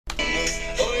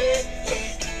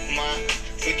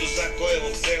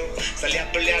Salí a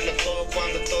pelearlo todo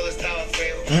cuando todo estaba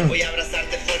feo. Voy a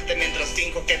abrazarte fuerte mientras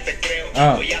finjo que te creo.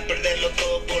 Voy a perderlo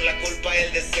todo por la culpa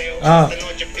del deseo. Esta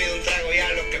noche pido un trago, ya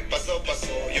lo que pasó,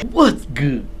 pasó. What's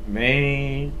good,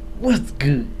 man? What's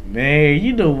good, man?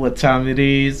 You know what time it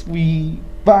is. We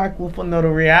back with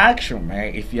another reaction,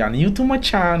 man. If y'all new to my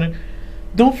channel,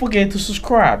 don't forget to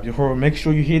subscribe. You heard? Make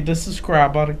sure you hit the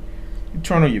subscribe button. You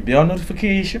turn on your bell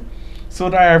notification so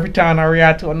that every time I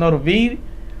react to another video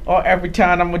or every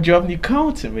time I'm gonna drop new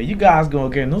content, man, you guys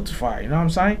gonna get notified. You know what I'm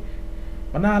saying?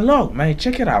 But now look, man,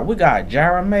 check it out. We got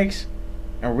Gera mix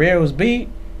and Rels beat.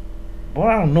 Boy,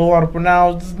 I don't know how to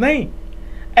pronounce this name.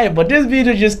 Hey, but this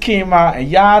video just came out, and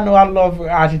y'all know I love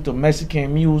reacting to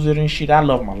Mexican music and shit. I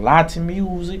love my Latin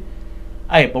music.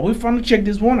 Hey, but we finna check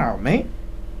this one out, man.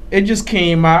 It just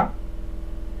came out,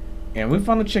 and we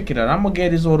finna check it out. I'm gonna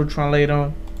get this auto translate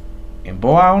on, and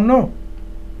boy, I don't know.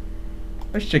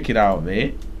 Let's check it out,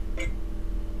 man.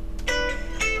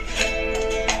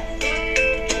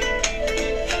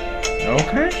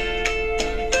 Okay.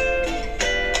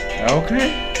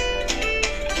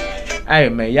 Hey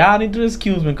man, y'all need to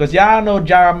excuse me because y'all know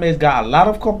Gera Mix got a lot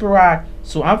of copyright,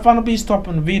 so I'm finna be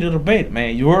stopping the video a bit,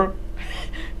 man. You heard?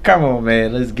 Come on,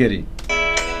 man, let's get it.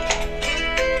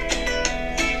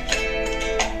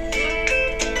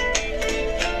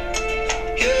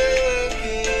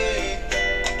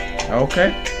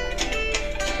 Okay.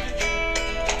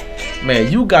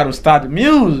 Man, you gotta start the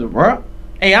music, bro.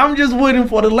 Hey, I'm just waiting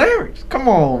for the lyrics. Come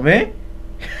on, man.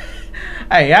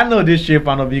 Hey, I know this shit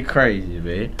gonna be crazy,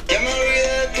 man.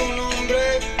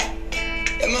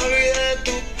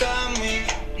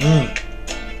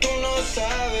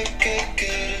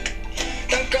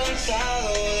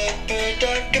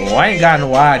 Boy, I ain't got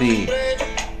no idea.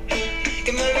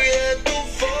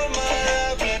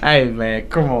 Hey, man,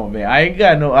 come on, man. I ain't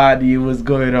got no idea what's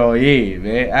going on here,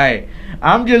 man. Hey,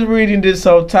 I'm just reading this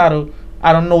subtitle.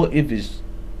 I don't know if it's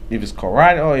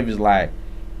correct or if it's like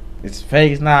it's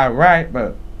fake, it's not right,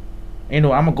 but you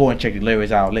know, I'm gonna go and check the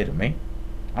lyrics out later, man.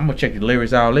 I'm gonna check the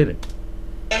lyrics out later.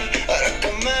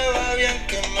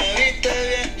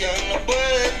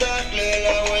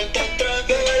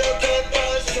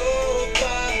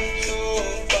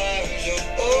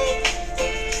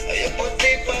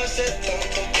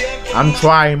 I'm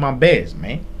trying my best,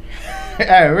 man.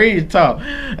 Hey, real talk.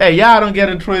 Hey, y'all don't get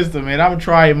it twisted, man. I'm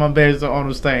trying my best to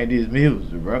understand this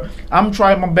music, bro. I'm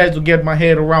trying my best to get my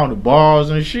head around the bars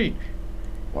and shit.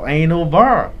 Well, ain't no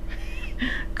bar.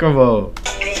 Come on.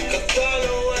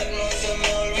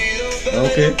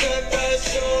 Okay.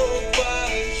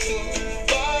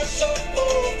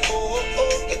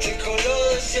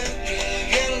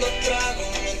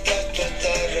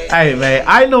 Hey, man,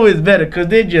 I know it's better because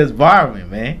they just vibing,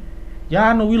 man.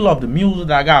 Y'all know we love the music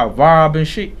that got vibe and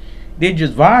shit. They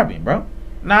just vibing, bro.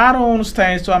 Now, I don't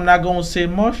understand, so I'm not going to say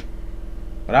much.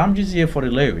 But I'm just here for the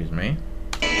lyrics, man.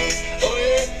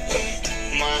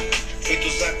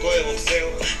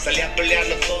 Salí a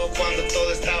pelearlo todo cuando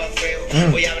todo estaba feo.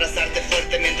 Voy a abrazarte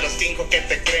fuerte mientras finjo que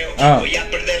te creo. Voy a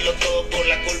perderlo todo por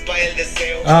la culpa del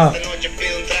deseo. Esta noche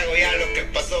pido un trago, ya lo que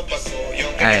pasó, pasó.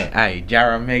 Hey,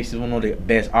 Gera Mix is one of the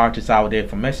best artists out there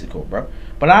from Mexico, bro.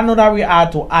 But I know that we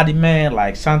out to Adi Man,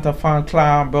 like Santa Fan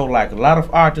Clown, bro. Like a lot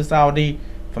of artists out there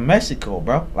from Mexico,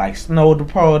 bro. Like Snow the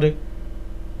Product.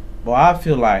 But I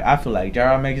feel like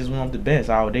Gera Mix is one of the best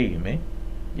out there, man.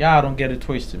 Y'all don't get it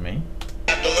twisted, man.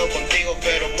 Todo contigo,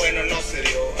 pero bueno, no se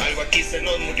dio. Algo aquí se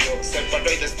nos murió. Se paró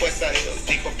y después adiós.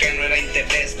 Dijo que no era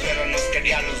interés, pero nos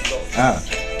quería los dos.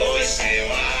 Hoy se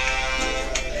va.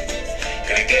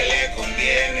 Cree que le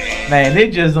conviene. Man, they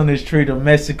just on the street of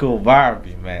Mexico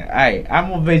vibing, man. Hey, I'm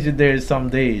gonna visit there some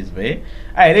days, man.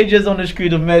 Hey, they just on the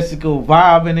street of Mexico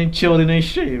vibing and chilling and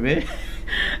shit, man.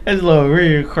 That's a little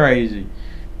real crazy.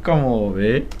 Come on,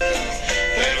 man.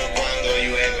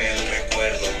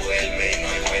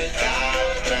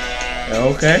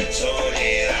 Okay.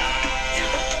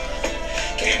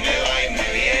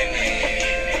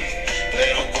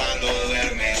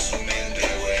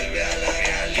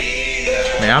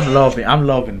 Man, I'm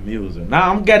loving the music.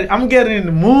 Now I'm getting in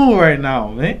the mood right now,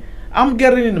 man. I'm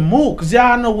getting in the mood, cause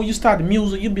y'all know when you start the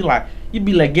music, you be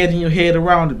like getting your head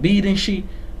around the beat and shit.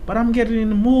 But I'm getting in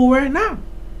the mood right now.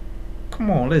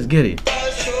 Come on, let's get it.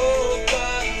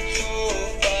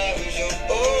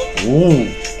 Ooh.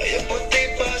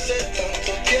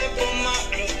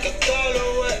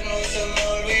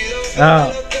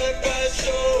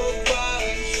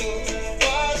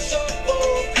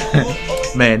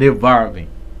 Man, they're vibing.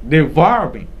 They're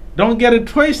vibing. Don't get it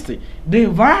twisted. They're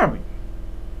vibing.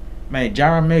 Man,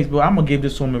 Gera makes, but I'm gonna give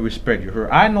this woman respect. You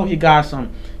heard? I know he got some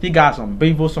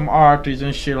beef with some artists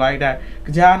and shit like that.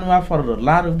 Cause y'all know I followed a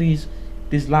lot of these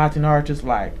Latin artists,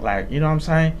 like you know what I'm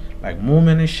saying, like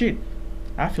Movement and shit.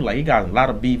 I feel like he got a lot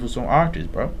of beef with some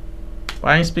artists, bro. But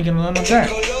I ain't speaking none of that.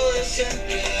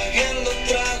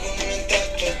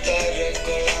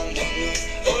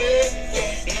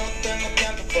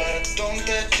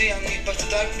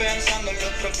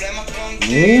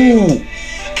 Ooh.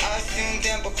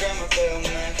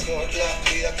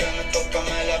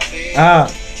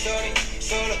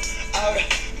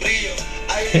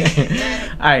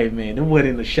 Alright, man, they went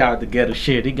in the shower together.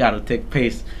 Shit, they gotta take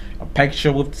a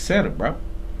picture with the setup, bro.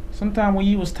 Sometimes when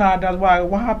you was tired, that's why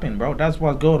what happened, bro. That's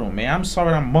what's going on, man. I'm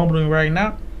sorry I'm mumbling right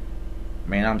now.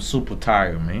 Man, I'm super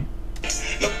tired, man.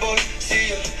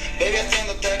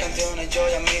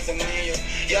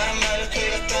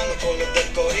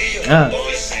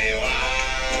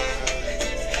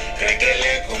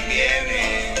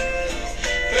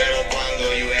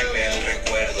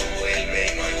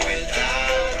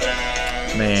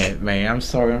 Man, I'm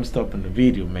sorry I'm stopping the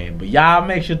video, man. But y'all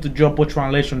make sure to drop a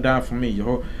translation down for me,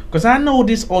 yo. Cause I know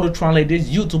this auto translate, this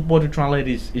YouTube auto translate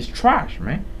is trash,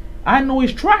 man. I know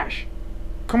it's trash.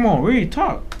 Come on, really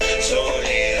talk.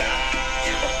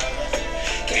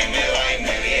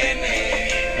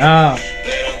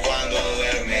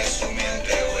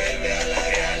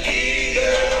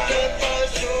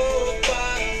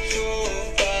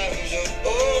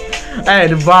 Hey,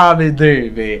 the vibe is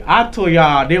there, man. I told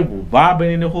y'all they were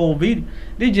vibing in the whole video.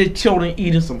 They just chilling,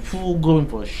 eating some food, going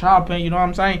for shopping, you know what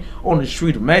I'm saying? On the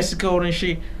street of Mexico and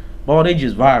shit. Boy, they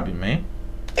just vibing, man.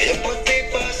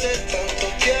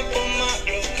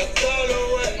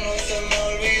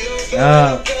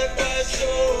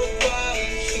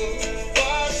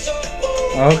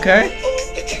 Okay.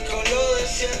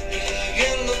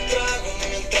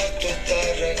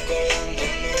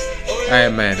 Hey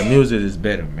man, the music is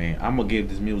better, man. I'm gonna give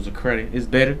this music credit. It's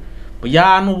better. But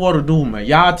y'all know what to do, man.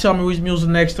 Y'all tell me which music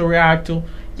next to react to.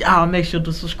 Y'all make sure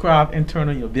to subscribe and turn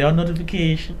on your bell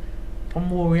notification for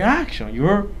more reaction. You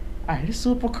heard? Alright, it's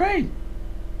super crazy.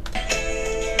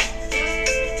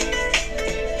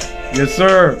 Yes,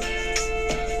 sir.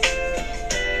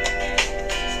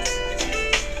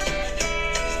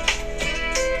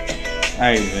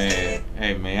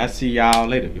 Hey man, I see y'all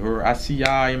later. You heard? I see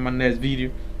y'all in my next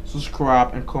video.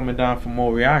 Subscribe and comment down for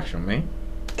more reaction, man.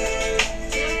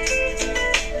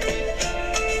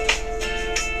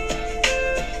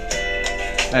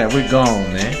 Hey, we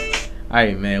gone, man.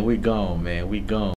 Hey man, we gone, man. We gone.